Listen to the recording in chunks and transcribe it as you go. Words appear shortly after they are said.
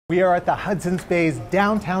We are at the Hudson's Bay's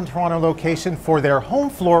downtown Toronto location for their home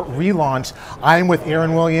floor relaunch. I'm with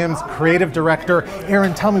Arren Williams, creative director.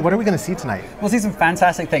 Arren, tell me, what are we going to see tonight? We'll see some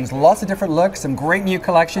fantastic things, lots of different looks, some great new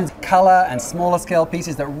collections, color and smaller scale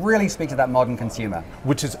pieces that really speak to that modern consumer.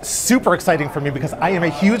 Which is super exciting for me because I am a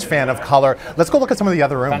huge fan of color. Let's go look at some of the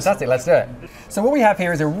other rooms. Fantastic, let's do it. So what we have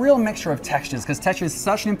here is a real mixture of textures, because texture is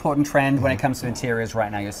such an important trend when it comes to interiors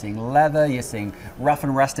right now. You're seeing leather, you're seeing rough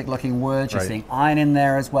and rustic looking wood, you're seeing iron in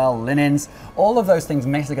there as well, linens. All of those things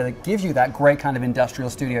mixed together gives you that great kind of industrial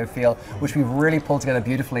studio feel, which we've really pulled together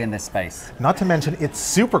beautifully in this space. Not to mention, it's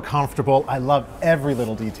super comfortable. I love every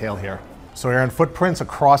little detail here. So Arren, footprints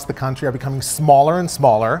across the country are becoming smaller and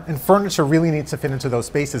smaller, and furniture really needs to fit into those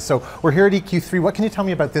spaces. So we're here at EQ3. What can you tell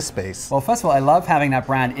me about this space? Well, first of all, I love having that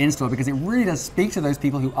brand in store because it really does speak to those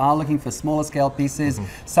people who are looking for smaller scale pieces,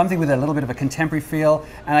 something with a little bit of a contemporary feel,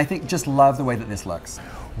 and I think just love the way that this looks.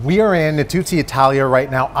 We are in Natuzzi Italia right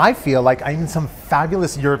now. I feel like I'm in some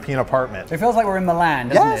fabulous European apartment. It feels like we're in Milan,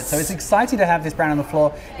 doesn't it? So it's exciting to have this brand on the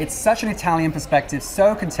floor. It's such an Italian perspective,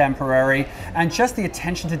 so contemporary, and just the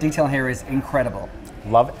attention to detail here is incredible.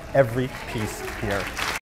 Love every piece here.